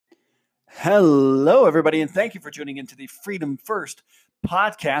Hello, everybody, and thank you for tuning into the Freedom First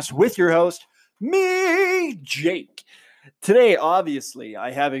podcast with your host, me, Jake. Today, obviously,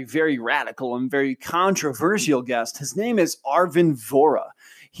 I have a very radical and very controversial guest. His name is Arvin Vohra.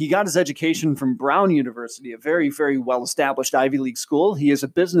 He got his education from Brown University, a very, very well-established Ivy League school. He is a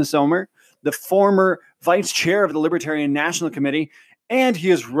business owner, the former vice chair of the Libertarian National Committee, and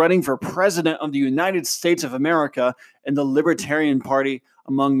he is running for president of the United States of America in the Libertarian Party,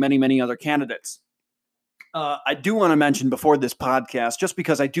 among many, many other candidates. I do want to mention before this podcast, just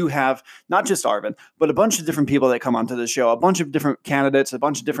because I do have not just Arvin, but a bunch of different people that come onto the show, a bunch of different candidates, a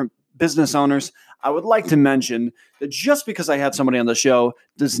bunch of different business owners. I would like to mention that just because I had somebody on the show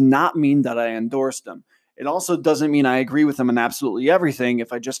does not mean that I endorsed them. It also doesn't mean I agree with them on absolutely everything.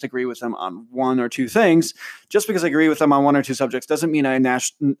 If I just agree with them on one or two things, just because I agree with them on one or two subjects doesn't mean I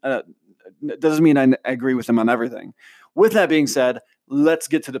agree with them on everything. With that being said, let's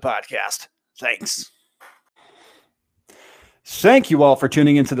get to the podcast. Thanks. Thank you all for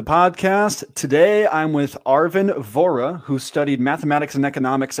tuning into the podcast. Today, I'm with Arvin Vohra, who studied mathematics and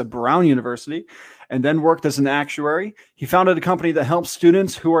economics at Brown University and then worked as an actuary. He founded a company that helps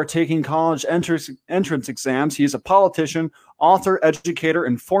students who are taking college entrance exams. He is a politician, author, educator,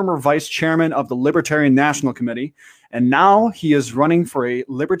 and former vice chairman of the Libertarian National Committee. And now he is running for a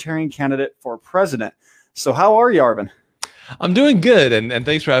Libertarian candidate for president. So how are you, Arvin? I'm doing good, and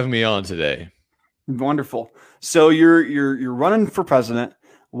thanks for having me on today. Wonderful. So you're running for president.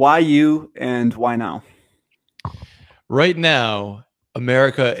 Why you and why now? Right now,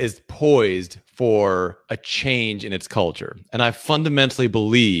 America is poised for a change in its culture. And I fundamentally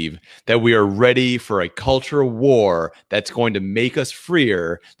believe that we are ready for a cultural war that's going to make us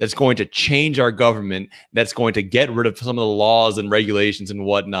freer, that's going to change our government, that's going to get rid of some of the laws and regulations and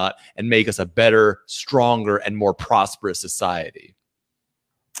whatnot, and make us a better, stronger, and more prosperous society.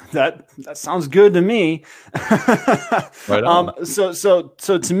 That sounds good to me. Right on. So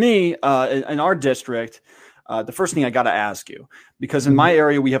to me, in our district, the first thing I got to ask you, because in my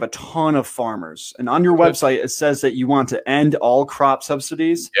area, we have a ton of farmers, and on your website, it says that you want to end all crop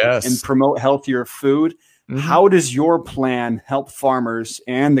subsidies and promote healthier food. How does your plan help farmers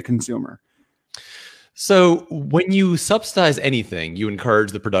and the consumer? So when you subsidize anything, you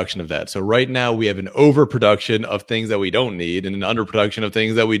encourage the production of that. So right now we have an overproduction of things that we don't need and an underproduction of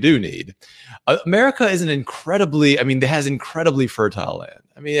things that we do need. America is it has incredibly fertile land.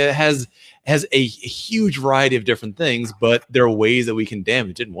 I mean, it has a huge variety of different things, but there are ways that we can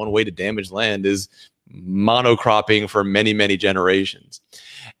damage it. And one way to damage land is monocropping for many, many generations.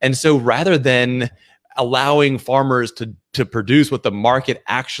 And so rather than allowing farmers to produce what the market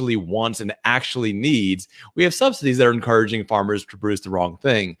actually wants and actually needs, we have subsidies that are encouraging farmers to produce the wrong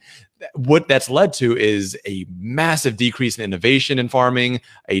thing. What that's led to is a massive decrease in innovation in farming,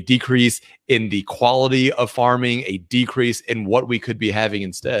 a decrease in the quality of farming, a decrease in what we could be having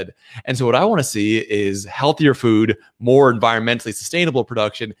instead. And so what I want to see is healthier food, more environmentally sustainable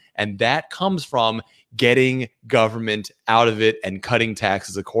production, and that comes from getting government out of it and cutting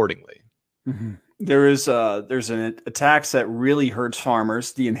taxes accordingly. Mm-hmm. There's a tax that really hurts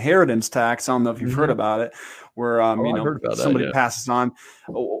farmers, the inheritance tax. I don't know if you've heard about it, where somebody passes on.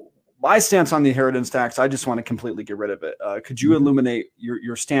 My stance on the inheritance tax, I just want to completely get rid of it. Could you illuminate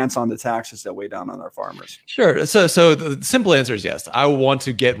your stance on the taxes that weigh down on our farmers? Sure. So the simple answer is yes. I want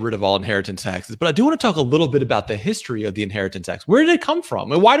to get rid of all inheritance taxes, but I do want to talk a little bit about the history of the inheritance tax. Where did it come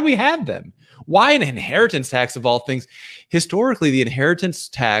from, and why do we have them? Why an inheritance tax of all things? Historically, the inheritance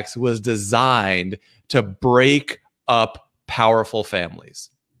tax was designed to break up powerful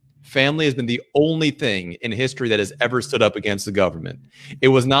families. Family has been the only thing in history that has ever stood up against the government. It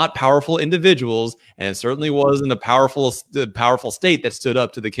was not powerful individuals, and it certainly wasn't a powerful state that stood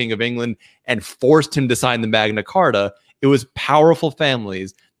up to the King of England and forced him to sign the Magna Carta. It was powerful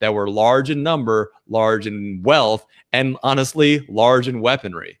families that were large in number, large in wealth, and honestly, large in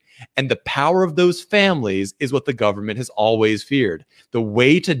weaponry. And the power of those families is what the government has always feared. The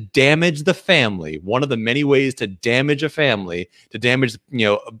way to damage the family, one of the many ways to damage a family, to damage,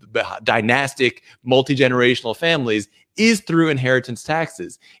 dynastic, multi-generational families, is through inheritance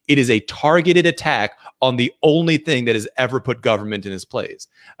taxes. It is a targeted attack on the only thing that has ever put government in its place.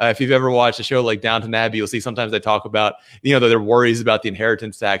 If you've ever watched a show like Downton Abbey, you'll see sometimes they talk about, their worries about the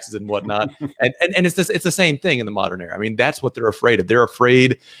inheritance taxes and whatnot. and it's the same thing in the modern era. I mean, that's what they're afraid of. They're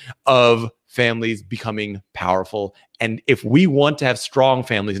afraid of families becoming powerful. And if we want to have strong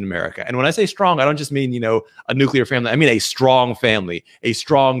families in America, and when I say strong, I don't just mean, a nuclear family. I mean a strong family, a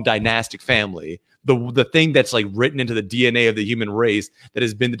strong dynastic family. The thing that's like written into the DNA of the human race that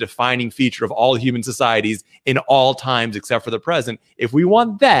has been the defining feature of all human societies in all times except for the present. If we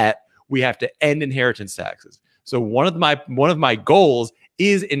want that, we have to end inheritance taxes. So one of my goals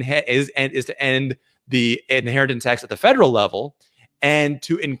is to end the inheritance tax at the federal level, and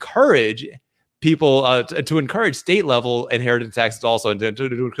to encourage people to encourage state level inheritance taxes also, and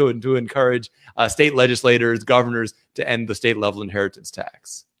to encourage state legislators, governors to end the state level inheritance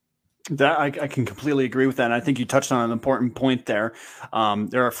tax. That I can completely agree with that. And I think you touched on an important point there.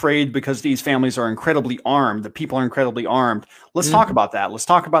 They're afraid because these families are incredibly armed. The people are incredibly armed. Let's talk about that. Let's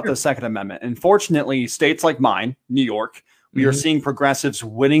talk about the Second Amendment. Unfortunately, states like mine, New York, we are seeing progressives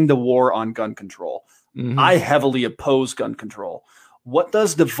winning the war on gun control. I heavily oppose gun control. What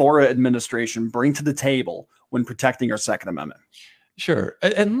does the Vora administration bring to the table when protecting our Second Amendment? Sure.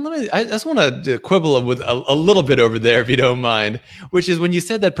 And I just want to quibble with a little bit over there, if you don't mind, which is when you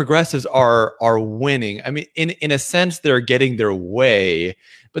said that progressives are winning. I mean, in a sense, they're getting their way,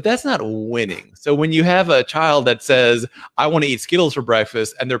 but that's not winning. So when you have a child that says, I want to eat Skittles for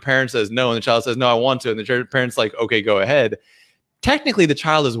breakfast, and their parent says no, and the child says, no, I want to, and the parent's like, okay, go ahead. Technically, the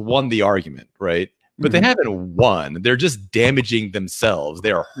child has won the argument, right? But they haven't won. They're just damaging themselves.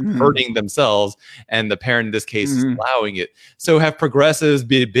 They are hurting themselves. And the parent in this case is allowing it. So have progressives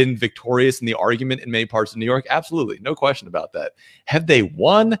been victorious in the argument in many parts of New York? Absolutely. No question about that. Have they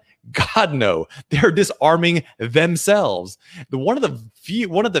won? God, no. They're disarming themselves. One of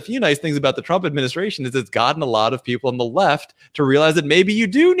the few nice things about the Trump administration is it's gotten a lot of people on the left to realize that maybe you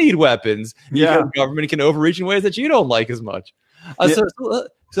do need weapons. Because government can overreach in ways that you don't like as much.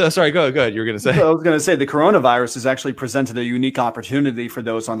 So sorry, go ahead. You were going to say. I was going to say the coronavirus has actually presented a unique opportunity for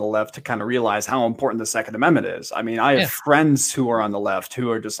those on the left to kind of realize how important the Second Amendment is. I mean, I have friends who are on the left who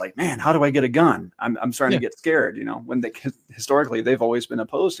are just like, man, how do I get a gun? I'm starting to get scared, when historically they've always been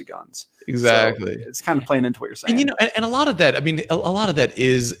opposed to guns. Exactly. So it's kind of playing into what you're saying. And and a lot of that, I mean, a lot of that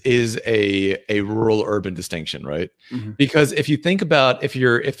is a rural urban distinction, right? Because if you think about if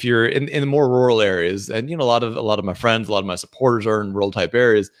you're in the more rural areas, and a lot of my friends, a lot of my supporters are in rural type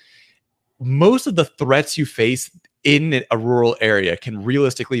areas, most of the threats you face in a rural area can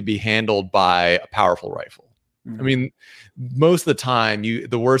realistically be handled by a powerful rifle. I mean, most of the time,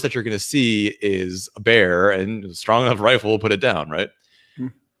 the worst that you're going to see is a bear, and a strong enough rifle will put it down, right?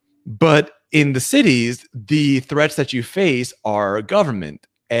 But in the cities, the threats that you face are government.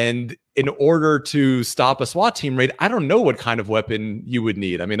 And in order to stop a SWAT team raid, I don't know what kind of weapon you would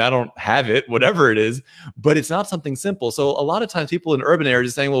need. I mean, I don't have it, whatever it is, but it's not something simple. So a lot of times people in urban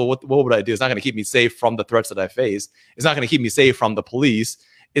areas are saying, well, what would I do? It's not going to keep me safe from the threats that I face. It's not going to keep me safe from the police.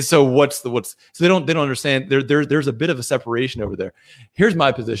 So they don't understand. There's a bit of a separation over there. Here's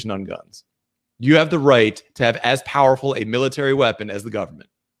my position on guns. You have the right to have as powerful a military weapon as the government,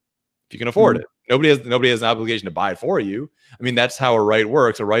 if you can afford it. Nobody has an obligation to buy it for you. I mean, that's how a right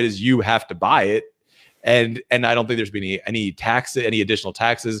works. A right is you have to buy it. And I don't think there's been any additional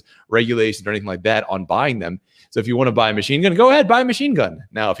taxes, regulations, or anything like that on buying them. So if you want to buy a machine gun, go ahead, buy a machine gun.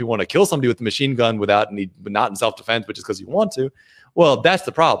 Now, if you want to kill somebody with a machine gun but not in self-defense, but just because you want to, well, that's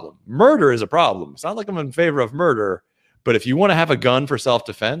the problem. Murder is a problem. It's not like I'm in favor of murder, but if you want to have a gun for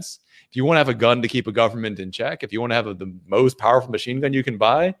self-defense, if you want to have a gun to keep a government in check, if you want to have the most powerful machine gun you can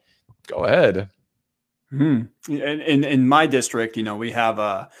buy, go ahead. In my district, we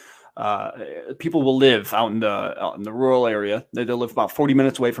have people will live out in the rural area. They live about 40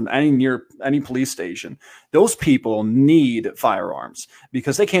 minutes away from any police station. Those people need firearms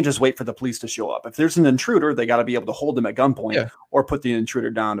because they can't just wait for the police to show up. If there's an intruder, they got to be able to hold them at gunpoint or put the intruder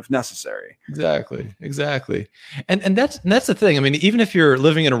down if necessary. Exactly. And that's the thing. I mean, even if you're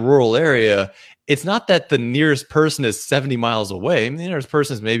living in a rural area, it's not that the nearest person is 70 miles away. I mean, the nearest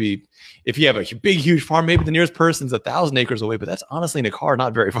person is maybe, if you have a big, huge farm, maybe the nearest person's 1,000 acres away, but that's honestly in a car,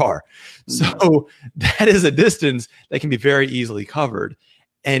 not very far. So that is a distance that can be very easily covered.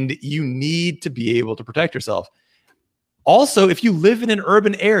 And you need to be able to protect yourself. Also, if you live in an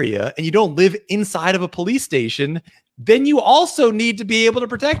urban area and you don't live inside of a police station, then you also need to be able to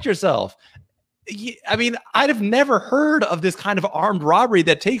protect yourself. I mean, I'd have never heard of this kind of armed robbery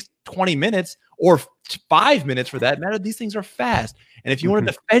that takes 20 minutes or 5 minutes for that matter. These things are fast. And if you want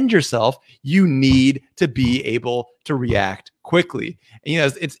to defend yourself, you need to be able to react quickly.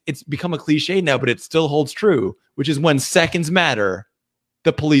 And, it's become a cliche now, but it still holds true, which is when seconds matter,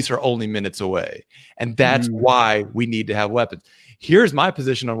 the police are only minutes away. And that's why we need to have weapons. Here's my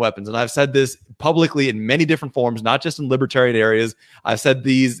position on weapons. And I've said this publicly in many different forms, not just in libertarian areas. I've said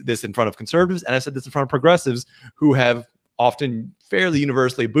this in front of conservatives, and I've said this in front of progressives who have often fairly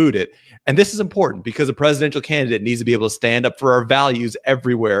universally booed it. And this is important because a presidential candidate needs to be able to stand up for our values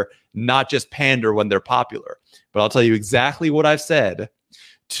everywhere, not just pander when they're popular. But I'll tell you exactly what I've said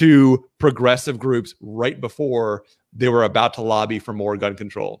to progressive groups right before they were about to lobby for more gun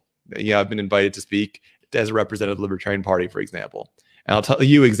control. I've been invited to speak as a representative of the Libertarian Party, for example. And I'll tell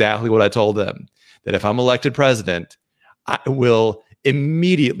you exactly what I told them, that if I'm elected president, I will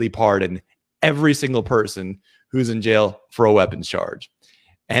immediately pardon every single person who's in jail for a weapons charge.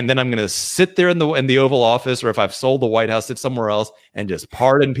 And then I'm going to sit there in the Oval Office, or if I've sold the White House, sit somewhere else and just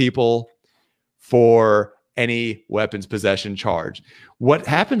pardon people for any weapons possession charge. What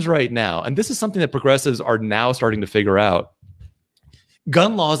happens right now, and this is something that progressives are now starting to figure out,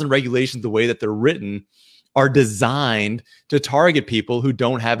 gun laws and regulations, the way that they're written, are designed to target people who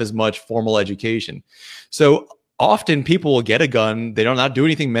don't have as much formal education. So often people will get a gun, they don't not do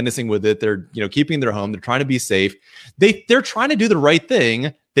anything menacing with it, they're keeping their home, they're trying to be safe, they're trying to do the right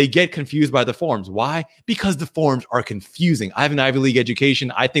thing. They get confused by the forms. Why? Because the forms are confusing. I have an Ivy League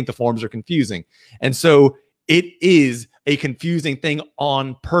education. I think the forms are confusing. And so it is a confusing thing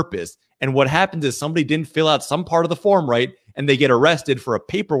on purpose. And what happens is somebody didn't fill out some part of the form right, and they get arrested for a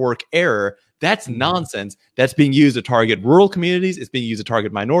paperwork error. That's nonsense. That's being used to target rural communities. It's being used to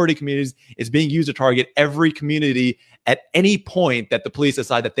target minority communities. It's being used to target every community at any point that the police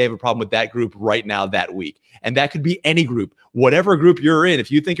decide that they have a problem with that group right now, that week. And that could be any group, whatever group you're in.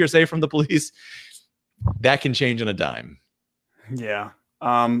 If you think you're safe from the police, that can change on a dime. Yeah.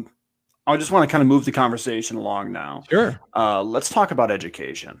 I just want to kind of move the conversation along now. Sure. Let's talk about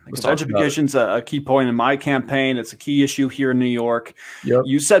education. Because education's a key point in my campaign. It's a key issue here in New York. Yep.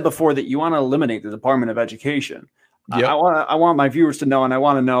 You said before that you want to eliminate the Department of Education. Yep. I want my viewers to know, and I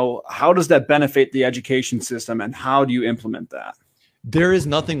want to know, how does that benefit the education system, and how do you implement that? There is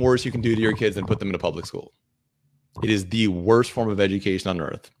nothing worse you can do to your kids than put them in a public school. It is the worst form of education on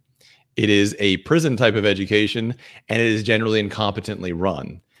earth. It is a prison type of education, and it is generally incompetently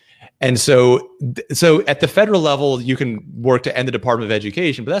run. And so at the federal level, you can work to end the Department of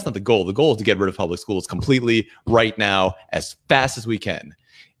Education, but that's not the goal. The goal is to get rid of public schools completely right now, as fast as we can.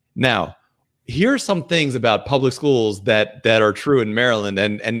 Now, here are some things about public schools that are true in Maryland,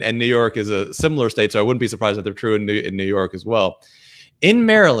 and New York is a similar state, so I wouldn't be surprised if they're true in New York as well. In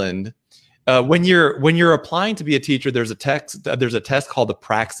Maryland, when you're applying to be a teacher, there's a test called the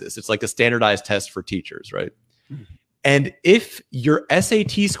Praxis. It's like a standardized test for teachers, right? Mm-hmm. And if your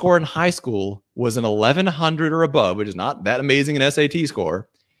SAT score in high school was an 1100 or above, which is not that amazing an SAT score,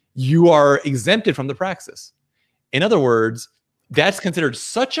 you are exempted from the Praxis. In other words, that's considered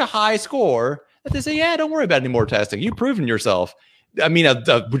such a high score that they say, yeah, don't worry about any more testing. You've proven yourself. I mean,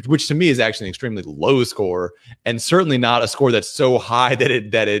 which to me is actually an extremely low score, and certainly not a score that's so high that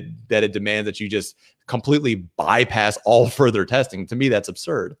it demands that you just completely bypass all further testing. To me, that's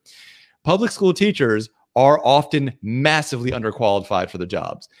absurd. Public school teachers are often massively underqualified for the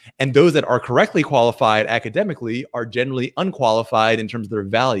jobs. And those that are correctly qualified academically are generally unqualified in terms of their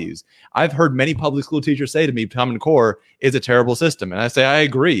values. I've heard many public school teachers say to me, Common Core is a terrible system. And I say, I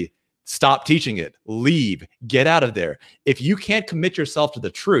agree. Stop teaching it. Leave. Get out of there. If you can't commit yourself to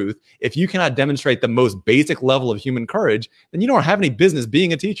the truth, if you cannot demonstrate the most basic level of human courage, then you don't have any business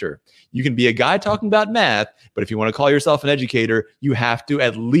being a teacher. You can be a guy talking about math, but if you want to call yourself an educator, you have to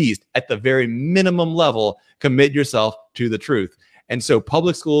at least, at the very minimum level, commit yourself to the truth. And so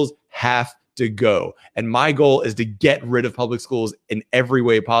public schools have to go. And my goal is to get rid of public schools in every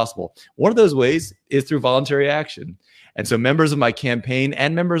way possible. One of those ways is through voluntary action. And so members of my campaign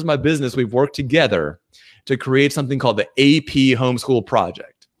and members of my business, we've worked together to create something called the AP Homeschool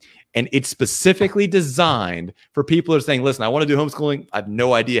Project. And it's specifically designed for people who are saying, listen, I want to do homeschooling. I have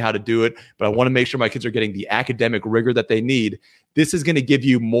no idea how to do it, but I want to make sure my kids are getting the academic rigor that they need. This is going to give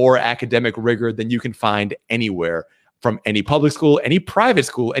you more academic rigor than you can find anywhere, from any public school, any private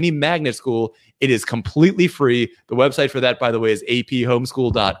school, any magnet school. It is completely free. The website for that, by the way, is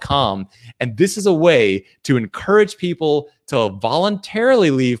aphomeschool.com. And this is a way to encourage people to voluntarily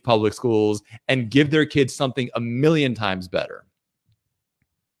leave public schools and give their kids something a million times better.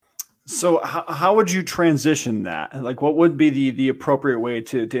 So how would you transition that? Like, what would be the appropriate way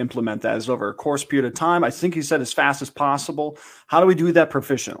to implement that? Is it over a course period of time? I think you said as fast as possible. How do we do that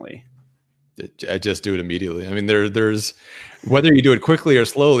proficiently? I just do it immediately. I mean, there's whether you do it quickly or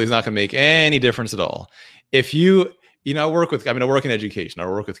slowly is not going to make any difference at all. If I work in education, I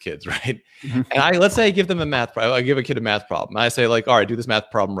work with kids, right? Mm-hmm. And let's say I give them a math problem. I give a kid a math problem. I say, like, all right, do this math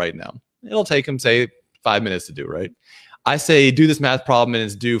problem right now. It'll take them, say, 5 minutes to do, right? I say, do this math problem and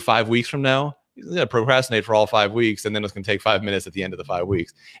it's due 5 weeks from now. He's going to procrastinate for all 5 weeks, and then it's going to take 5 minutes at the end of the 5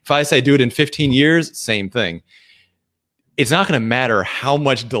 weeks. If I say do it in 15 years, same thing. It's not going to matter how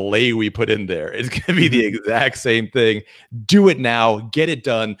much delay we put in there. It's going to be the exact same thing. Do it now. Get it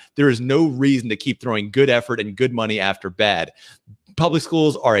done. There is no reason to keep throwing good effort and good money after bad. Public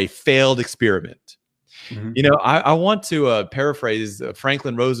schools are a failed experiment. Mhm. You know, I want to paraphrase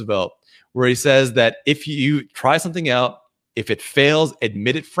Franklin Roosevelt, where he says that if you try something out, if it fails,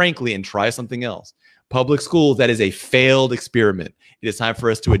 admit it frankly and try something else. Public schools, that is a failed experiment. It is time for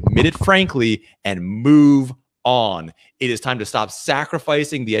us to admit it frankly and move on. It is time to stop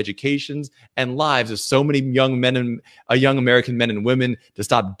sacrificing the educations and lives of so many young men and young American men and women, to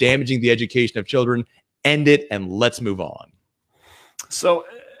stop damaging the education of children. End it and let's move on. So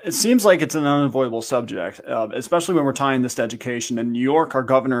it seems like it's an unavoidable subject, especially when we're tying this to education. In New York, our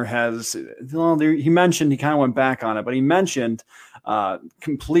governor has, well, he mentioned, he kind of went back on it, but he mentioned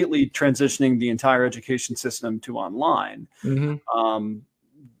completely transitioning the entire education system to online.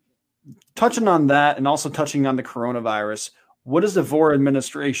 Touching on that and also touching on the coronavirus, what is the Vore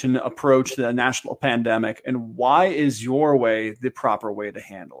administration approach to the national pandemic, and why is your way the proper way to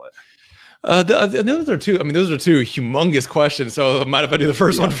handle it? Those are two. I mean, those are two humongous questions. So, mind if I do the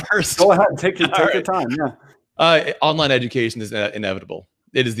first one first? Go ahead, take your time. Yeah. Online education is inevitable.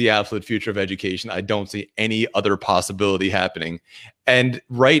 It is the absolute future of education. I don't see any other possibility happening. And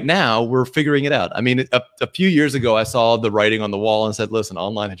right now, we're figuring it out. I mean, a few years ago, I saw the writing on the wall and said, "Listen,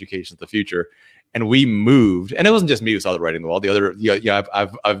 online education is the future." And we moved, and it wasn't just me who saw the writing on the wall. The other,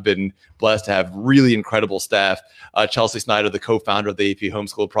 I've been blessed to have really incredible staff. Chelsea Snyder, the co-founder of the AP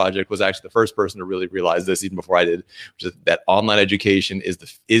Homeschool Project, was actually the first person to really realize this, even before I did, which is that online education is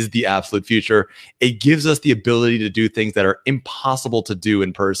the absolute future. It gives us the ability to do things that are impossible to do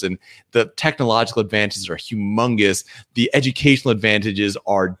in person. The technological advantages are humongous. The educational advantages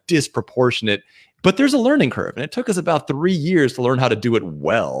are disproportionate. But there's a learning curve, and it took us about 3 years to learn how to do it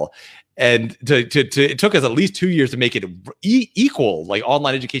well. And it took us at least 2 years to make it equal, like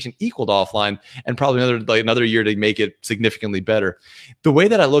online education equal to offline, and probably another year to make it significantly better. The way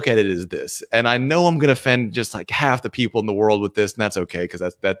that I look at it is this, and I know I'm going to offend just like half the people in the world with this, and that's okay, because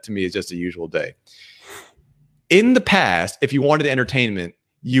that to me is just a usual day. In the past, if you wanted entertainment,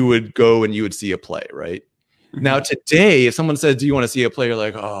 you would go and you would see a play, right? Now today, if someone says, "Do you want to see a play?" You're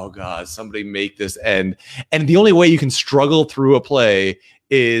like, "Oh God, somebody make this end." And the only way you can struggle through a play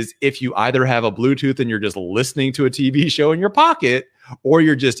is if you either have a Bluetooth and you're just listening to a TV show in your pocket, or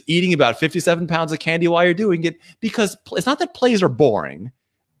you're just eating about 57 pounds of candy while you're doing it. Because it's not that plays are boring.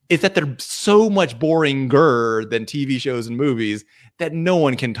 It's that they're so much boringer than TV shows and movies that no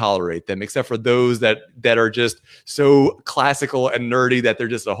one can tolerate them, except for those that are just so classical and nerdy that they're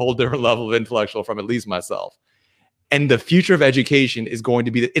just a whole different level of intellectual from at least myself. And the future of education is going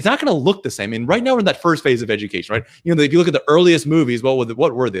to be it's not going to look the same. And right now we're in that first phase of education, right? You know, if you look at the earliest movies, what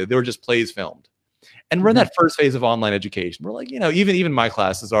were they? They were just plays filmed. And we're in that first phase of online education. We're like, you know, even my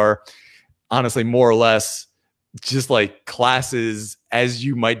classes are honestly more or less just like classes as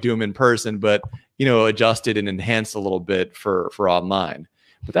you might do them in person, but, you know, adjusted and enhanced a little bit for online.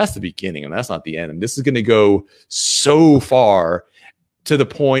 But that's the beginning, and that's not the end. And this is going to go so far to the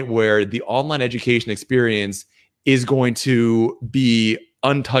point where the online education experience is going to be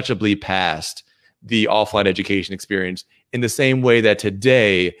untouchably past the offline education experience, in the same way that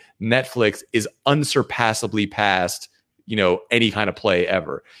today Netflix is unsurpassably past, you know, any kind of play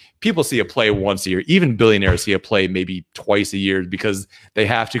ever. People see a play once a year. Even billionaires see a play maybe twice a year because they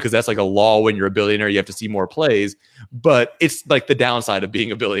have to, because that's like a law. When you're a billionaire, you have to see more plays. But it's like the downside of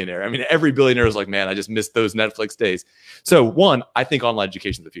being a billionaire. I mean, every billionaire is like, man, I just missed those Netflix days. So one, I think online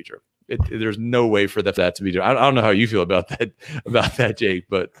education is the future. There's no way for that to be done. I don't know how you feel about that, Jake,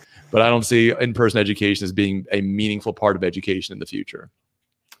 but I don't see in-person education as being a meaningful part of education in the future.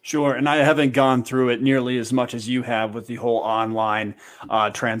 Sure. And I haven't gone through it nearly as much as you have with the whole online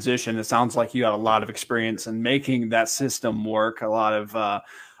transition. It sounds like you got a lot of experience in making that system work, a lot of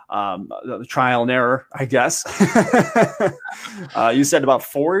trial and error, I guess. You said about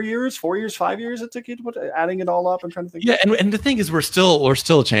 4 years, 5 years it took you to put adding it all up and trying to think. Yeah, and the thing is, we're still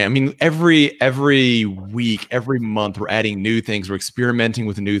changing. I mean, every week, every month, we're adding new things. We're experimenting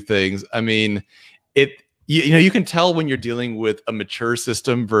with new things. I mean, you know, you can tell when you're dealing with a mature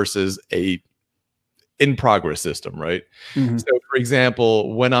system versus a in progress system, right? Mm-hmm. So, for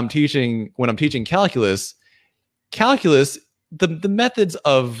example, when I'm teaching calculus, the methods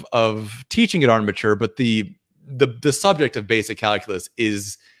of teaching it aren't mature, but the subject of basic calculus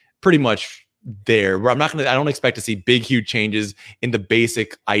is pretty much there. Where I don't expect to see big, huge changes in the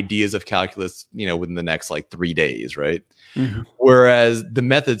basic ideas of calculus, you know, within the next like 3 days, right? Mm-hmm. Whereas the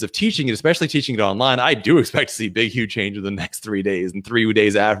methods of teaching it, especially teaching it online, I do expect to see big, huge change in the next 3 days, and 3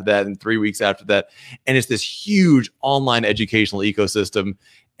 days after that, and 3 weeks after that. And it's this huge online educational ecosystem,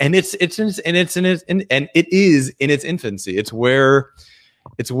 and it is in its infancy. It's where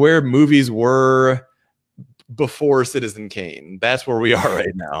movies were before Citizen Kane. That's where we are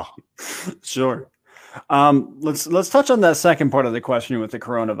right now. Sure. Let's touch on that second part of the question with the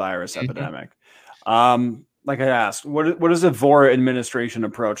coronavirus epidemic. Like I asked, what is the VOR administration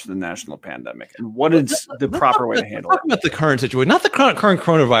approach to the national pandemic, and what is the proper way to handle it? Talk about the current situation, not the current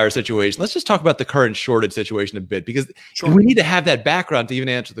coronavirus situation. Let's just talk about the current shortage situation a bit, because we need to have that background to even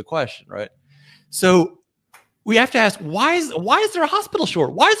answer the question, right? So we have to ask, why is there a hospital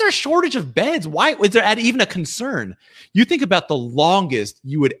short? Why is there a shortage of beds? Why is there even a concern? You think about the longest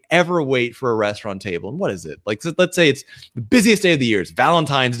you would ever wait for a restaurant table, and what is it? Like, let's say it's the busiest day of the year, it's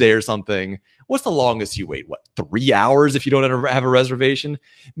Valentine's Day or something. What's the longest you wait? What, 3 hours if you don't have a reservation?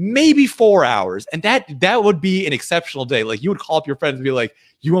 Maybe 4 hours. And that would be an exceptional day. Like, you would call up your friends and be like,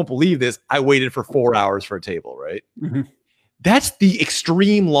 you won't believe this. I waited for 4 hours for a table, right? Mm-hmm. That's the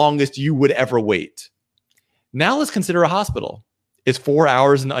extreme longest you would ever wait. Now let's consider a hospital. Is 4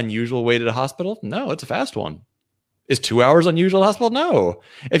 hours an unusual wait at a hospital? No, it's a fast one. Is 2 hours unusual at a hospital? No.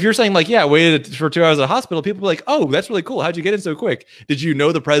 If you're saying like, yeah, I waited for 2 hours at a hospital, people be like, oh, that's really cool. How'd you get in so quick? Did you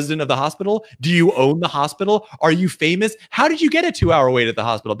know the president of the hospital? Do you own the hospital? Are you famous? How did you get a 2 hour wait at the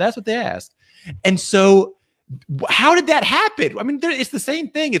hospital? That's what they asked. And so how did that happen? I mean, it's the same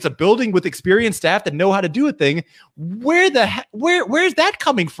thing. It's a building with experienced staff that know how to do a thing. Where's that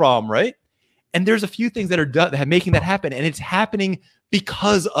coming from, right? And there's a few things that are making that happen, and it's happening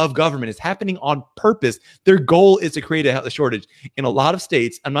because of government. It's happening on purpose. Their goal is to create a shortage. In a lot of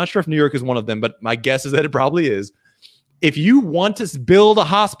states, I'm not sure if New York is one of them, but my guess is that it probably is. If you want to build a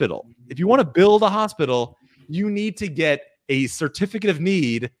hospital, you need to get a certificate of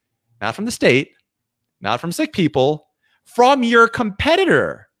need, not from the state, not from sick people, from your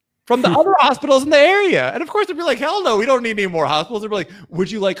competitor, from the other hospitals in the area. And of course, they'd be like, hell no, we don't need any more hospitals. They'd be like,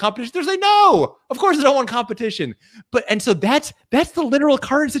 would you like competition? They're like, no, of course I don't want competition. And so that's the literal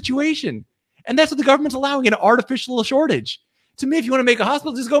current situation. And that's what the government's allowing, an artificial shortage. To me, if you want to make a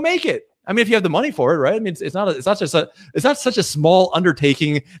hospital, just go make it. I mean, if you have the money for it, right? I mean, it's not such a small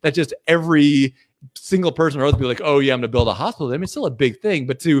undertaking that just every single person on earth will be like, oh yeah, I'm going to build a hospital. I mean, it's still a big thing,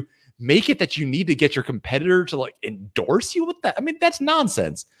 but to make it that you need to get your competitor to like endorse you with that, I mean, that's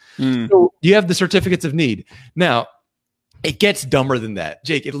nonsense. So you have the certificates of need. Now, it gets dumber than that,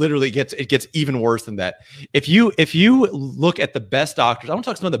 Jake. It literally gets even worse than that. If you look at the best doctors, I want to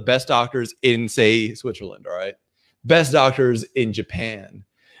talk to some of the best doctors in, say, Switzerland. All right, best doctors in Japan,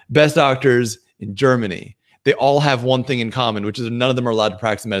 best doctors in Germany. They all have one thing in common, which is none of them are allowed to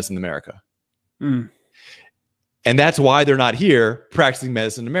practice medicine in America. And that's why they're not here practicing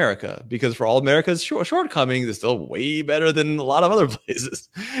medicine in America, because for all America's shortcomings, it's still way better than a lot of other places.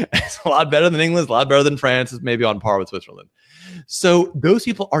 It's a lot better than England. It's a lot better than France. It's maybe on par with Switzerland. So those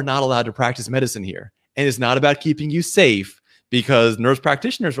people are not allowed to practice medicine here. And it's not about keeping you safe, because nurse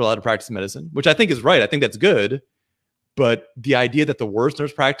practitioners are allowed to practice medicine, which I think is right. I think that's good. But the idea that the worst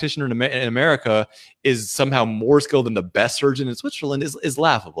nurse practitioner in America is somehow more skilled than the best surgeon in Switzerland is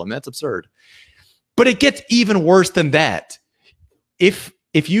laughable. I mean, that's absurd. But it gets even worse than that. If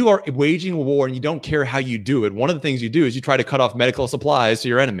you are waging a war and you don't care how you do it, one of the things you do is you try to cut off medical supplies to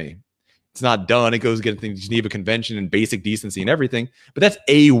your enemy. It's not done. It goes against the Geneva Convention and basic decency and everything. But that's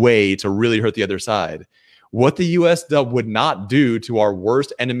a way to really hurt the other side. What the U.S. would not do to our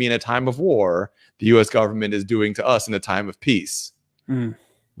worst enemy in a time of war, the U.S. government is doing to us in a time of peace.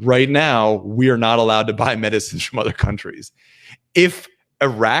 Right now, we are not allowed to buy medicines from other countries. If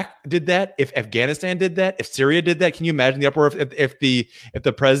Iraq did that, if Afghanistan did that, if Syria did that, can you imagine the uproar if the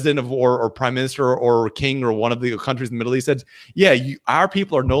president of or prime minister or king or one of the countries in the Middle East said, yeah, our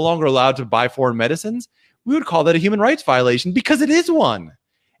people are no longer allowed to buy foreign medicines? We would call that a human rights violation, because it is one.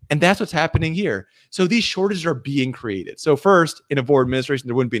 And that's what's happening here. So these shortages are being created. So first, in a VOR administration,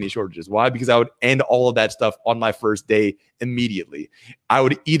 there wouldn't be any shortages. Why? Because I would end all of that stuff on my first day immediately. I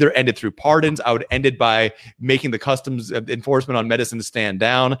would either end it through pardons. I would end it by making the customs enforcement on medicine stand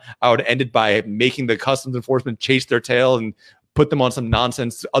down. I would end it by making the customs enforcement chase their tail and put them on some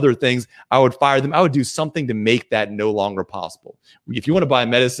nonsense, other things. I would fire them. I would do something to make that no longer possible. If you want to buy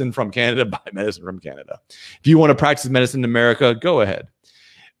medicine from Canada, buy medicine from Canada. If you want to practice medicine in America, go ahead.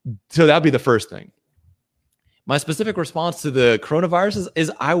 So that'd be the first thing. My specific response to the coronavirus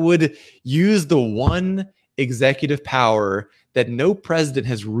is I would use the one executive power that no president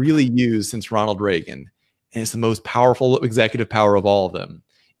has really used since Ronald Reagan. And it's the most powerful executive power of all of them.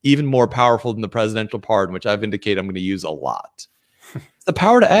 Even more powerful than the presidential pardon, which I've indicated I'm going to use a lot. It's the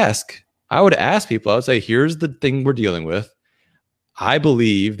power to ask. I would ask people, I would say, here's the thing we're dealing with. I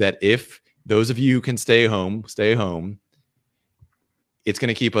believe that if those of you who can stay home, it's going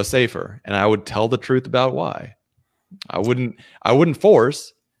to keep us safer. And I would tell the truth about why. I wouldn't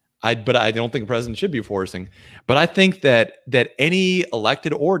force. But I don't think a president should be forcing. But I think that any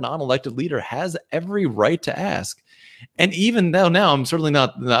elected or non-elected leader has every right to ask. And even though now I'm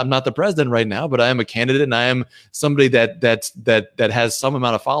not the president right now, but I am a candidate and I am somebody that has some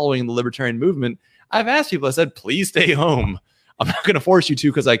amount of following in the libertarian movement. I've asked people, I said, please stay home. I'm not going to force you to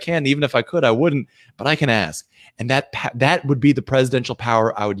because I can. Even if I could, I wouldn't. But I can ask. And that would be the presidential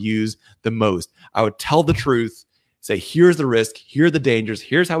power I would use the most. I would tell the truth, say, here's the risk, here are the dangers,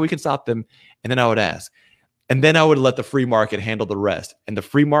 here's how we can stop them. And then I would ask. And then I would let the free market handle the rest. And the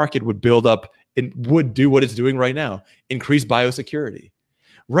free market would build up and would do what it's doing right now, increase biosecurity.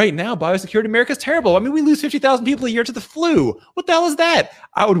 Right now, biosecurity in America is terrible. I mean, we lose 50,000 people a year to the flu. What the hell is that?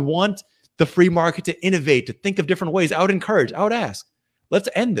 I would want the free market to innovate, to think of different ways. I would encourage, I would ask, let's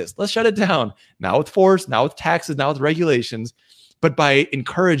end this. Let's shut it down. Now with force, now with taxes, now with regulations, but by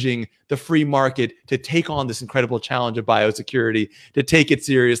encouraging the free market to take on this incredible challenge of biosecurity, to take it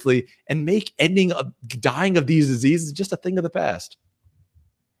seriously and make dying of these diseases just a thing of the past.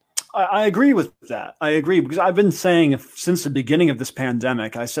 I agree with that. I agree, because I've been saying since the beginning of this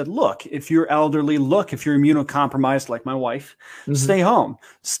pandemic, I said, look, if you're elderly, look, if you're immunocompromised like my wife, stay home.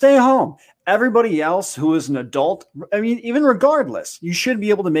 Stay home. Everybody else who is an adult, I mean, even regardless, you should be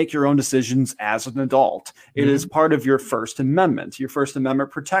able to make your own decisions as an adult. It is part of your First Amendment. Your First Amendment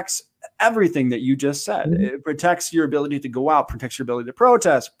protects everything that you just said. It protects your ability to go out, protects your ability to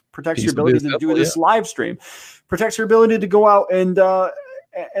protest, protects your ability to do this live stream, protects your ability to go out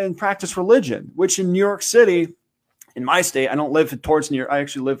and practice religion, which in New York City, in my state, I don't live towards New York. I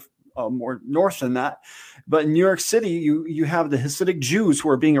actually live more north than that. But in New York City, you have the Hasidic Jews who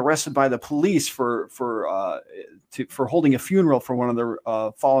are being arrested by the police for holding a funeral for one of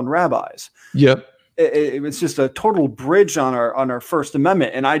the fallen rabbis. Yep. It's just a total bridge on our First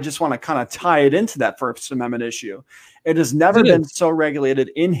Amendment. And I just want to kind of tie it into that First Amendment issue. It has never been so regulated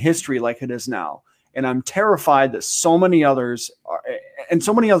in history like it is now. And I'm terrified that so many others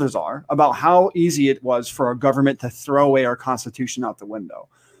are about how easy it was for our government to throw away our Constitution out the window.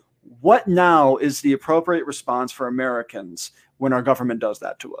 What now is the appropriate response for Americans when our government does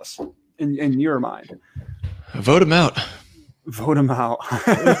that to us, in your mind? Vote them out. Vote them out.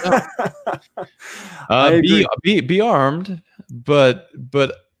 Be armed, but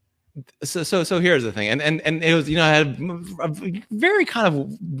so here's the thing, and it was, I had a very kind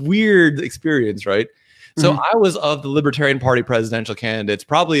of weird experience, right? So I was of the Libertarian Party presidential candidates,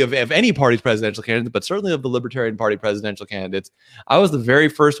 probably of any party's presidential candidate, but certainly of the Libertarian Party presidential candidates. I was the very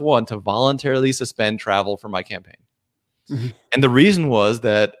first one to voluntarily suspend travel for my campaign. And the reason was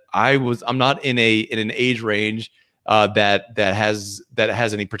that I'm not in an age range that has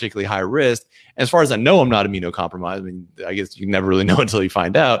any particularly high risk. As far as I know, I'm not immunocompromised. I mean, I guess you never really know until you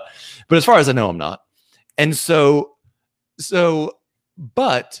find out. But as far as I know, I'm not. And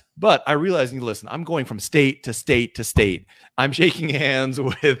but I realized, listen, I'm going from state to state to state. I'm shaking hands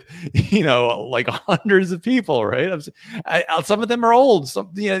with, like hundreds of people, right? Some of them are old. Some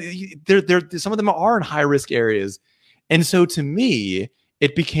of them are in high risk areas. And so to me,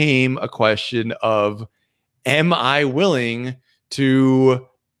 it became a question of, am I willing to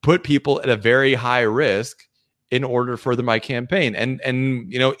put people at a very high risk in order to further my campaign? And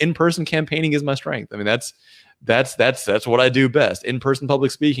in-person campaigning is my strength. I mean, that's what I do best. In-person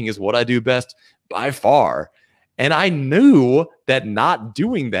public speaking is what I do best by far. And I knew that not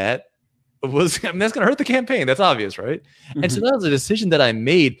doing that that's going to hurt the campaign. That's obvious, right? And so that was a decision that I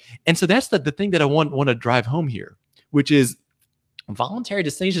made. And so that's the thing that I want to drive home here, which is voluntary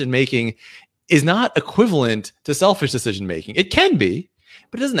decision-making is not equivalent to selfish decision-making. It can be,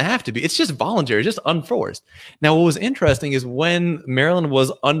 but it doesn't have to be. It's just voluntary, just unforced. Now, what was interesting is when Maryland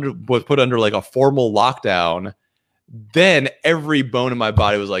was put under like a formal lockdown, then every bone in my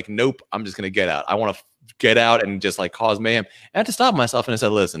body was like, nope, I'm just going to get out. I want to get out and just like cause mayhem. I had to stop myself and I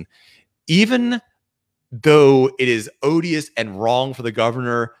said, listen, even though it is odious and wrong for the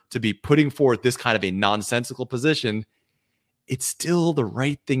governor to be putting forth this kind of a nonsensical position, it's still the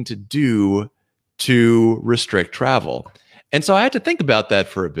right thing to do to restrict travel. And so I had to think about that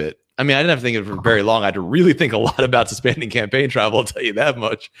for a bit. I mean, I didn't have to think of it for very long. I had to really think a lot about suspending campaign travel, I'll tell you that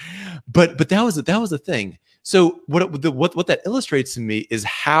much. But that was the thing. So what that illustrates to me is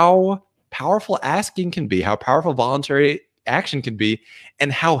how powerful asking can be, how powerful voluntary action can be,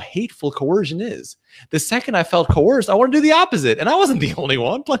 and how hateful coercion is. The second I felt coerced, I want to do the opposite. And I wasn't the only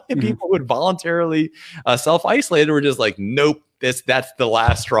one. Plenty of people who would voluntarily self-isolate were just like, nope, that's the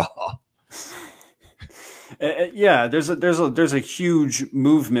last straw. Yeah, there's a huge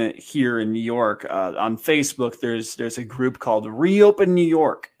movement here in New York. On Facebook, there's a group called Reopen New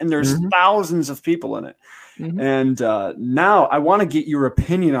York, and there's thousands of people in it. And now I want to get your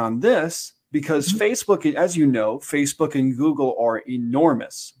opinion on this, because Facebook, as you know, Facebook and Google are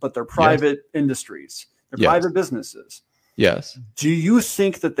enormous, but they're private industries. They're private businesses. Yes. Do you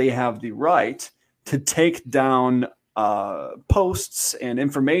think that they have the right to take down posts and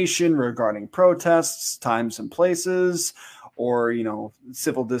information regarding protests, times and places, or, you know,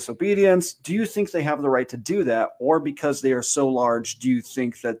 civil disobedience? Do you think they have the right to do that? Or because they are so large, do you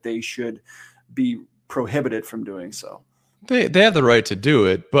think that they should be prohibited from doing so? They have the right to do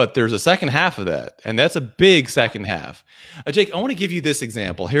it, but there's a second half of that, and that's a big second half. Jake, I want to give you this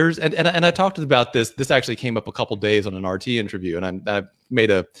example. Here's and I talked about this. This actually came up a couple days on an RT interview, and I made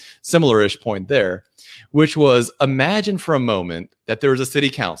a similar-ish point there, which was, imagine for a moment that there was a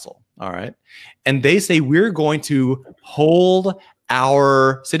city council, all right, and they say, we're going to hold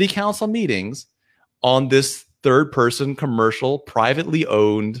our city council meetings on this third-person commercial, privately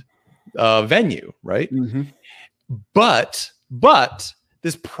owned venue, right? But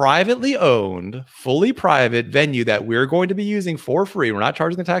this privately owned, fully private venue that we're going to be using for free, we're not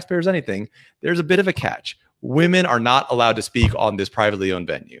charging the taxpayers anything, there's a bit of a catch. Women are not allowed to speak on this privately owned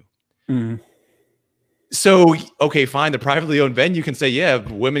venue. So, okay, fine. The privately owned venue can say, yeah,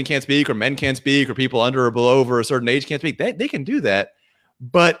 women can't speak, or men can't speak, or people under or below over a certain age can't speak. They can do that.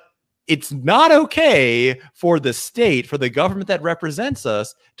 But it's not okay for the state, for the government that represents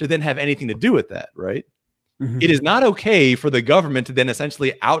us, to then have anything to do with that, right? It is not okay for the government to then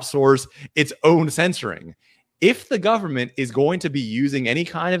essentially outsource its own censoring. If the government is going to be using any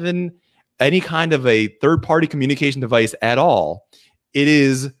kind of a third-party communication device at all, it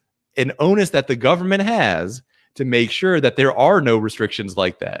is an onus that the government has to make sure that there are no restrictions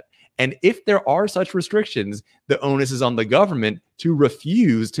like that. And if there are such restrictions, the onus is on the government to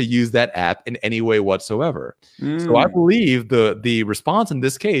refuse to use that app in any way whatsoever. So I believe the response in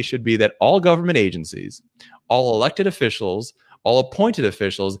this case should be that all government agencies, all elected officials, all appointed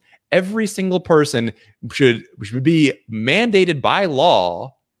officials, every single person should be mandated by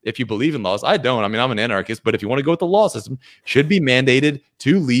law. If you believe in laws, I don't. I mean, I'm an anarchist, but if you want to go with the law system, should be mandated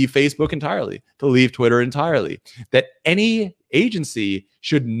to leave Facebook entirely, to leave Twitter entirely. That any agency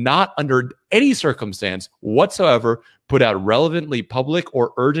should not, under any circumstance whatsoever, put out relevantly public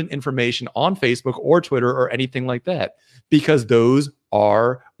or urgent information on Facebook or Twitter or anything like that, because those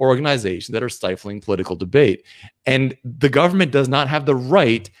are organizations that are stifling political debate. And the government does not have the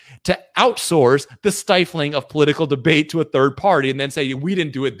right to outsource the stifling of political debate to a third party and then say, we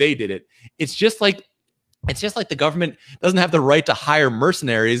didn't do it, they did it. It's just like the government doesn't have the right to hire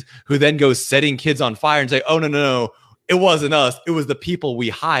mercenaries who then go setting kids on fire and say, oh, no, it wasn't us, it was the people we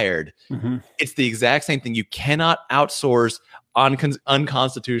hired. It's the exact same thing. You cannot outsource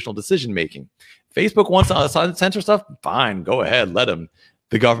unconstitutional decision making. Facebook wants to censor stuff, fine, go ahead, let them.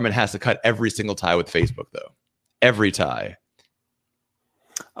 The government has to cut every single tie with Facebook, though. Every tie.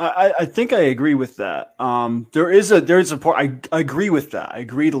 I think I agree with that. There is a part. I agree with that. I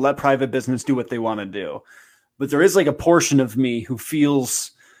agree to let private business do what they want to do, but there is like a portion of me who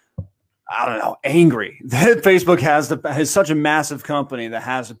feels, I don't know, angry that Facebook has such a massive company that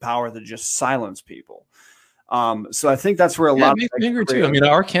has the power to just silence people. So I think that's where a lot of makes me angry too. I mean,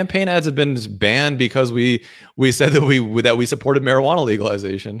 our campaign ads have been banned because we said that we supported marijuana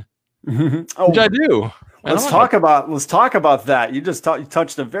legalization, which I do. Let's talk about that. You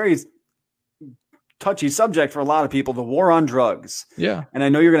touched a very touchy subject for a lot of people: the war on drugs. Yeah, and I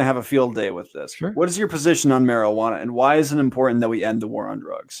know you're going to have a field day with this. Sure. What is your position on marijuana, and why is it important that we end the war on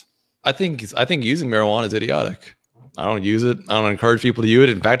drugs? I think using marijuana is idiotic. I don't use it. I don't encourage people to use it.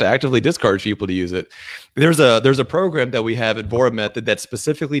 In fact, I actively discourage people to use it. There's a program that we have at Vora Method that's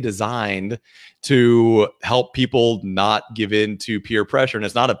specifically designed to help people not give in to peer pressure. And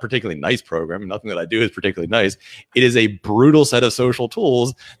it's not a particularly nice program. Nothing that I do is particularly nice. It is a brutal set of social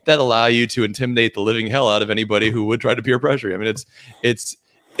tools that allow you to intimidate the living hell out of anybody who would try to peer pressure you. I mean,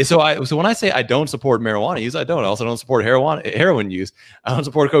 so when I say I don't support marijuana use, I don't. I also don't support heroin use. I don't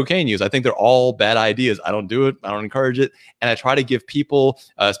support cocaine use. I think they're all bad ideas. I don't do it. I don't encourage it. And I try to give people,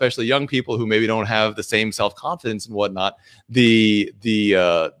 especially young people who maybe don't have the same self-confidence and whatnot, the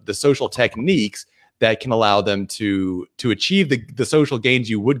social techniques that can allow them to achieve the social gains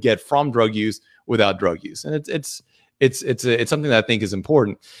you would get from drug use without drug use. And it's something that I think is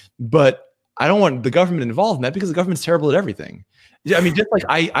important. But I don't want the government involved in that, because the government's terrible at everything. Yeah, I mean, just like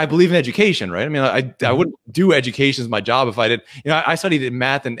I believe in education, right? I mean, I wouldn't do education as my job if I did. I studied in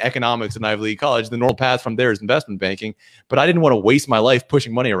math and economics in Ivy League College. The normal path from there is investment banking, but I didn't want to waste my life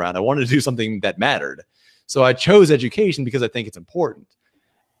pushing money around. I wanted to do something that mattered. So I chose education because I think it's important.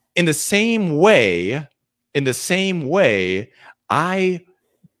 In the same way, I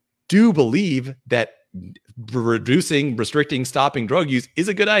do believe that restricting, stopping drug use is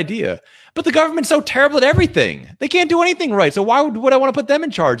a good idea. But the government's so terrible at everything. They can't do anything right. So why would I want to put them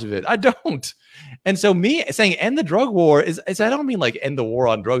in charge of it? I don't. And so me saying end the drug war is I don't mean like end the war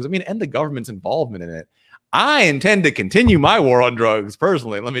on drugs. I mean, end the government's involvement in it. I intend to continue my war on drugs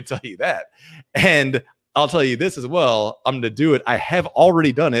personally. Let me tell you that. And I'll tell you this as well. I'm going to do it. I have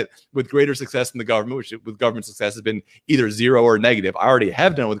already done it with greater success in the government, which with government success has been either zero or negative. I already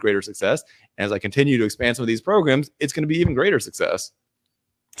have done it with greater success. And as I continue to expand some of these programs, it's going to be even greater success.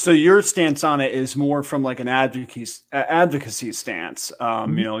 So your stance on it is more from like an advocacy stance.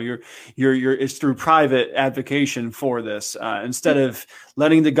 You know, you're it's through private advocation for this instead of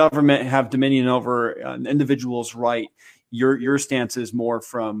letting the government have dominion over an individual's right. Your stance is more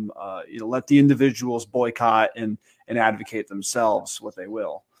from you know, let the individuals boycott and advocate themselves what they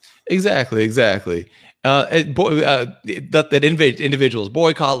will. Exactly. That individuals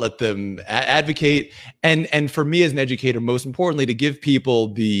boycott, let them advocate, and for me as an educator, most importantly, to give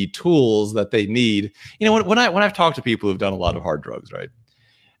people the tools that they need. You know, when I've talked to people who've done a lot of hard drugs, right?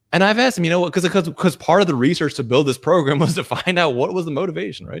 And I've asked them, you know, because part of the research to build this program was to find out what was the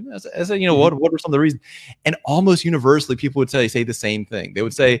motivation, right? As you know, what were some of the reasons? And almost universally, people would say the same thing. They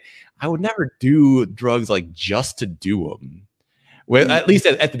would say, I would never do drugs like just to do them. Well, at least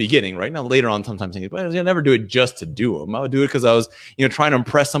at the beginning, right? Now later on, sometimes I never do it just to do them. I would do it because I was, you know, trying to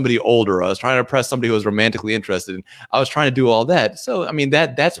impress somebody older. I was trying to impress somebody who was romantically interested. And I was trying to do all that. So, I mean,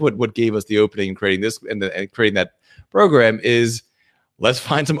 that's what gave us the opening in creating this and creating that program is let's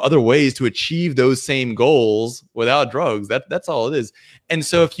find some other ways to achieve those same goals without drugs. That's all it is. And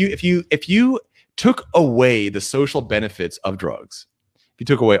so if you took away the social benefits of drugs, if you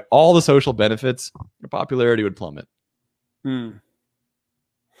took away all the social benefits, your popularity would plummet.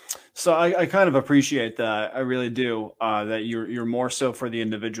 So I kind of appreciate that. I really do. That you're more so for the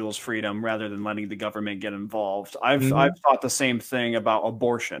individual's freedom rather than letting the government get involved. I've thought the same thing about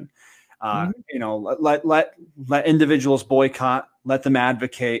abortion. You know, let individuals boycott, let them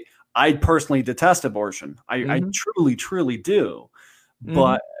advocate. I personally detest abortion. I truly do.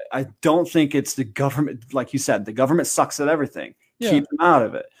 But I don't think it's the government. Like you said, the government sucks at everything. Yeah. Keep them out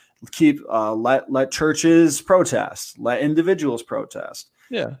of it. Let churches protest. Let individuals protest.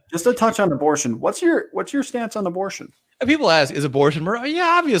 Yeah. Just to touch on abortion, what's your stance on abortion? And people ask, is abortion murder?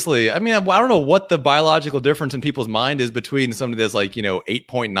 Yeah, obviously. I mean, I don't know what the biological difference in people's mind is between somebody that's like, you know,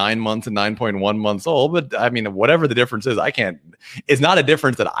 8.9 months and 9.1 months old. But I mean, whatever the difference is, it's not a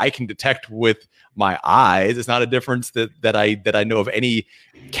difference that I can detect with my eyes. It's not a difference that I know of any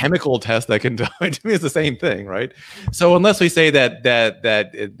chemical test that can do it. To me, it's the same thing, right? So unless we say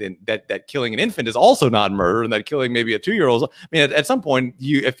that killing an infant is also not murder and that killing maybe a 2-year-old, I mean, at some point,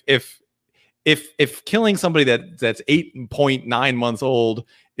 if killing somebody that's 8.9 months old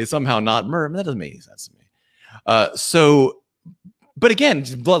is somehow not murder, that doesn't make any sense to me. But again,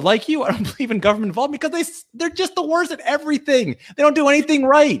 like you, I don't believe in government involvement because they're just the worst at everything. They don't do anything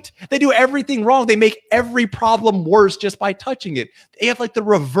right. They do everything wrong. They make every problem worse just by touching it. They have like the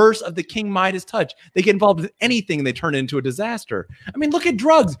reverse of the King Midas touch. They get involved with anything and they turn it into a disaster. I mean, look at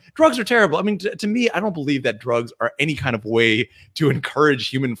drugs. Drugs are terrible. I mean, to me, I don't believe that drugs are any kind of way to encourage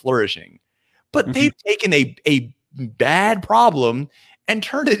human flourishing. But they've taken a bad problem and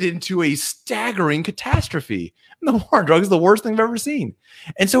turned it into a staggering catastrophe. And the war on drugs is the worst thing I've ever seen.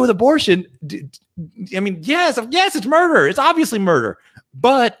 And so with abortion, I mean, yes, it's murder. It's obviously murder.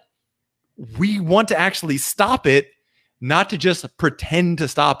 But we want to actually stop it, not to just pretend to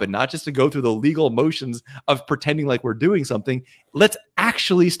stop it, not just to go through the legal motions of pretending like we're doing something. Let's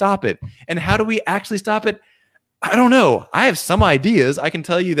actually stop it. And how do we actually stop it? I don't know. I have some ideas. I can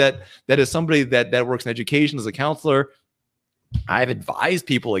tell you that as somebody that works in education as a counselor, I've advised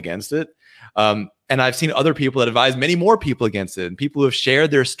people against it. And I've seen other people that advise many more people against it, and people who have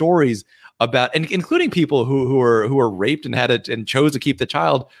shared their stories about, and including people who were raped and chose to keep the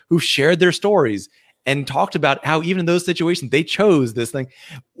child, who shared their stories and talked about how even in those situations they chose this thing.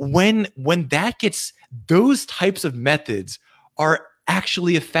 When that gets, those types of methods are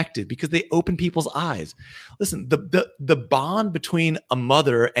actually effective because they open people's eyes. Listen, the bond between a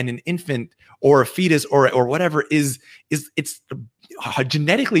mother and an infant or a fetus or whatever is it's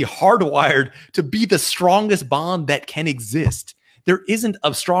genetically hardwired to be the strongest bond that can exist. There isn't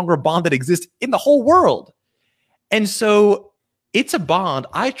a stronger bond that exists in the whole world. And so it's a bond.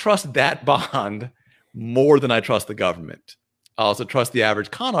 I trust that bond more than I trust the government. I also trust the average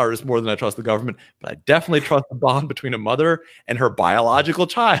con artist more than I trust the government, but I definitely trust the bond between a mother and her biological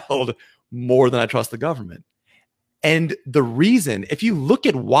child more than I trust the government. And the reason, if you look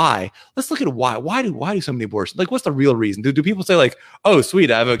at why, let's look at why do so many abortions? Like, what's the real reason? Do people say like, oh,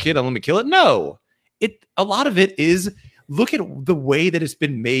 sweet, I have a kid, let me kill it? No, a lot of it is, look at the way that it's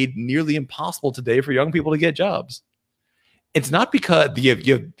been made nearly impossible today for young people to get jobs. It's not because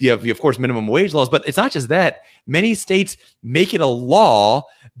you have, of course, minimum wage laws, but it's not just that. Many states make it a law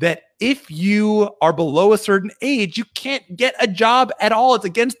that if you are below a certain age, you can't get a job at all. It's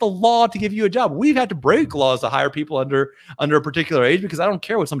against the law to give you a job. We've had to break laws to hire people under a particular age, because I don't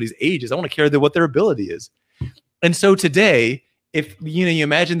care what somebody's age is. I want to care what their ability is. And so today, if you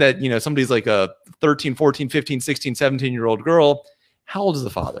imagine that somebody's like a 13, 14, 15, 16, 17-year-old girl, how old is the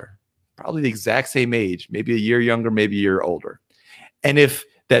father? Probably the exact same age, maybe a year younger, maybe a year older. And if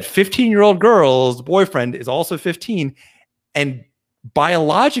that 15-year-old girl's boyfriend is also 15 and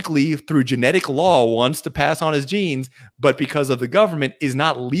biologically through genetic law wants to pass on his genes, but because of the government is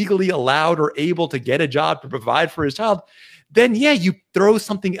not legally allowed or able to get a job to provide for his child, then yeah, you throw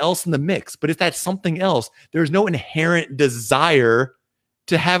something else in the mix. But if that's something else, there's no inherent desire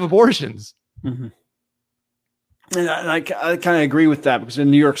to have abortions. Mm-hmm. And I kind of agree with that, because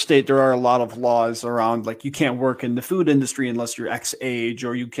in New York State, there are a lot of laws around, like, you can't work in the food industry unless you're X age,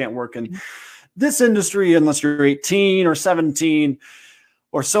 or you can't work in this industry unless you're 18 or 17,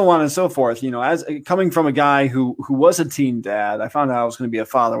 or so on and so forth. As coming from a guy who was a teen dad, I found out I was going to be a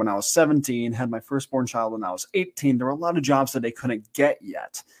father when I was 17, had my firstborn child when I was 18. There were a lot of jobs that they couldn't get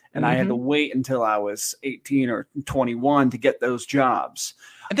yet. And I had to wait until I was 18 or 21 to get those jobs.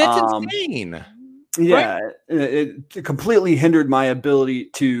 And that's insane. Yeah, right? It completely hindered my ability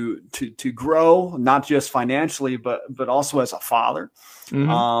to grow, not just financially, but also as a father.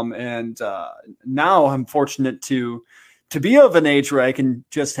 And now I'm fortunate to be of an age where I can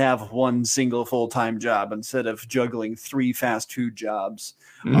just have one single full-time job instead of juggling 3 fast food jobs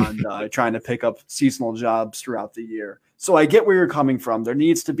and trying to pick up seasonal jobs throughout the year. So I get where you're coming from. There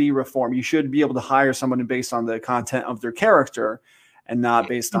needs to be reform. You should be able to hire someone based on the content of their character and not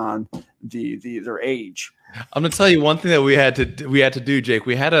based on their age. I'm going to tell you one thing that we had to do, Jake.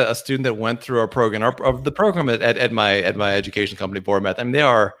 We had a student that went through our program, the program at my education company, Bournemouth.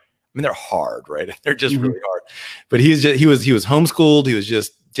 They're hard, right? They're just really hard. But he was homeschooled. He was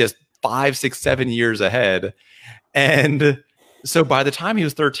just 5, 6, 7 years ahead. And so by the time he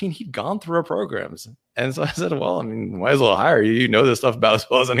was 13, he'd gone through our programs. And so I said, well, might as well hire you. You know this stuff about as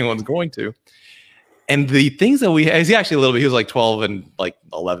well as anyone's going to. And the things that he's actually a little bit, he was like 12 and like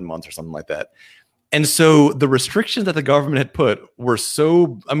 11 months or something like that. And so the restrictions that the government had put were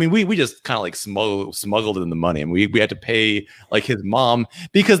so, we just kind of like smuggled in the money. And we had to pay like his mom,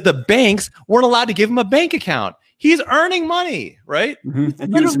 because the banks weren't allowed to give him a bank account. He's earning money, right? And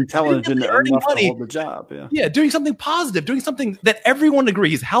he's intelligent enough to hold the job. Yeah, doing something positive, doing something that everyone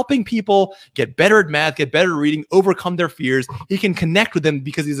agrees, helping people get better at math, get better at reading, overcome their fears. He can connect with them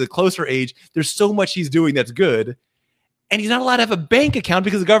because he's a closer age. There's so much he's doing that's good. And he's not allowed to have a bank account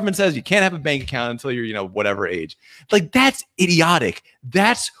because the government says you can't have a bank account until you're, whatever age. Like, that's idiotic.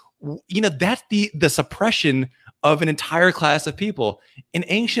 That's the suppression of an entire class of people. In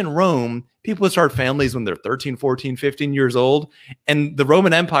ancient Rome, people would start families when they're 13, 14, 15 years old. And the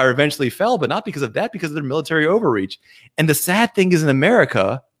Roman Empire eventually fell, but not because of that, because of their military overreach. And the sad thing is, in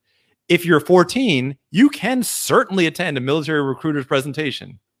America, if you're 14, you can certainly attend a military recruiter's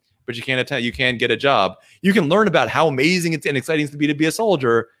presentation, but you can't get a job. You can learn about how amazing and exciting it's to be a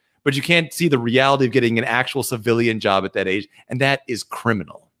soldier, but you can't see the reality of getting an actual civilian job at that age. And that is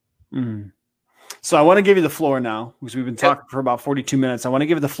criminal. So I want to give you the floor now, because we've been talking for about 42 minutes. I want to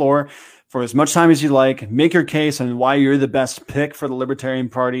give you the floor for as much time as you like. Make your case on why you're the best pick for the Libertarian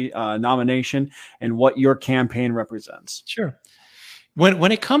Party nomination and what your campaign represents. Sure.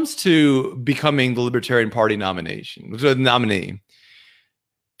 When it comes to becoming the Libertarian Party nominee,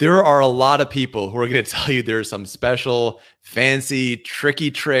 there are a lot of people who are going to tell you there's some special, fancy,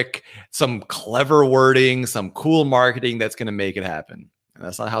 tricky trick, some clever wording, some cool marketing that's going to make it happen. And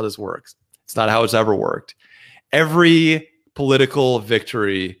that's not how this works. It's not how it's ever worked. Every political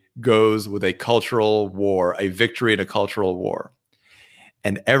victory goes with a cultural war, a victory in a cultural war.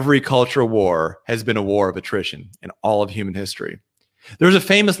 And every cultural war has been a war of attrition in all of human history. There's a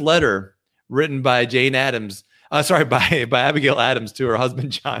famous letter written by by Abigail Adams to her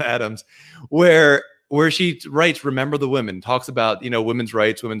husband, John Adams, where she writes, "Remember the women," talks about, women's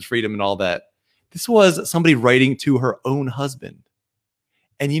rights, women's freedom, and all that. This was somebody writing to her own husband.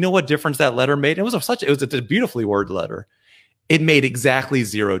 And you know what difference that letter made? It was a beautifully worded letter. It made exactly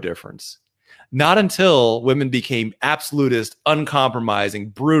zero difference. Not until women became absolutist, uncompromising,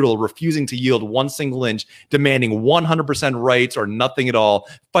 brutal, refusing to yield one single inch, demanding 100% rights or nothing at all,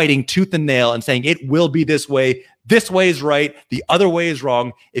 fighting tooth and nail and saying it will be this way is right, the other way is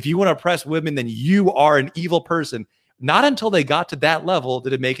wrong. If you want to oppress women, then you are an evil person. Not until they got to that level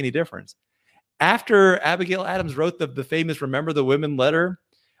did it make any difference. After Abigail Adams wrote the famous Remember the Women letter,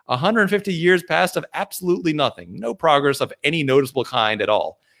 150 years passed of absolutely nothing, no progress of any noticeable kind at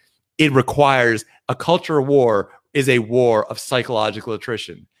all. It requires a culture war is a war of psychological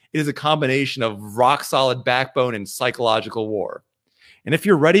attrition. It is a combination of rock solid backbone and psychological war. And if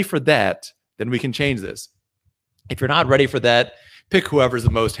you're ready for that, then we can change this. If you're not ready for that, pick whoever's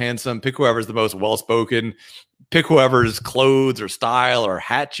the most handsome, pick whoever's the most well-spoken, pick whoever's clothes or style or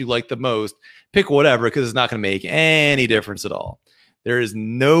hat you like the most, pick whatever, because it's not going to make any difference at all. There is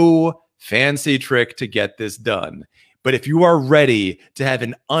no fancy trick to get this done. But if you are ready to have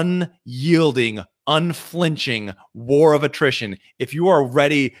an unyielding, unflinching war of attrition, if you are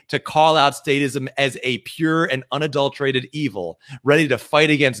ready to call out statism as a pure and unadulterated evil, ready to fight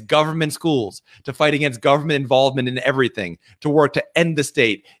against government schools, to fight against government involvement in everything, to work to end the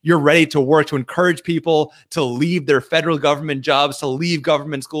state, you're ready to work to encourage people to leave their federal government jobs, to leave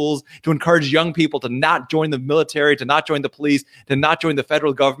government schools, to encourage young people to not join the military, to not join the police, to not join the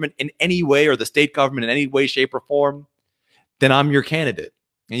federal government in any way or the state government in any way, shape, or form, then I'm your candidate.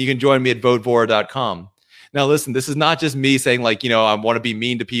 And you can join me at votevora.com. Now, listen, this is not just me saying like, I want to be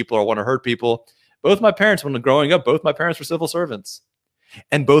mean to people or want to hurt people. Both my parents, when growing up, both my parents were civil servants.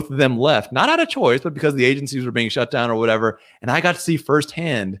 And both of them left, not out of choice, but because the agencies were being shut down or whatever. And I got to see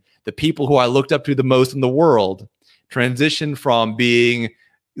firsthand the people who I looked up to the most in the world transition from being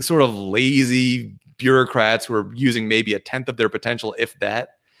sort of lazy bureaucrats who are using maybe 1/10 of their potential, if that,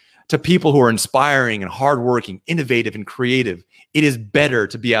 to people who are inspiring and hardworking, innovative and creative. It is better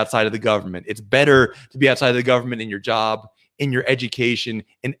to be outside of the government. It's better to be outside of the government in your job, in your education,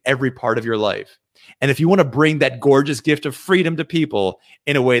 in every part of your life. And if you want to bring that gorgeous gift of freedom to people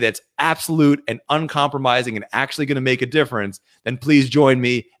in a way that's absolute and uncompromising and actually going to make a difference, then please join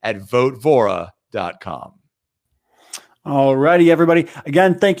me at votevora.com. All righty, everybody.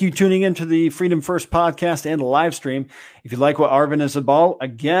 Again, thank you tuning into the Freedom First podcast and live stream. If you like what Arvin is about,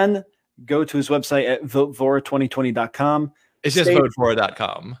 again, go to his website at votevora2020.com. It's just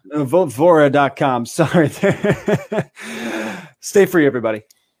votevora.com. Votevora.com. Sorry. Stay free, everybody.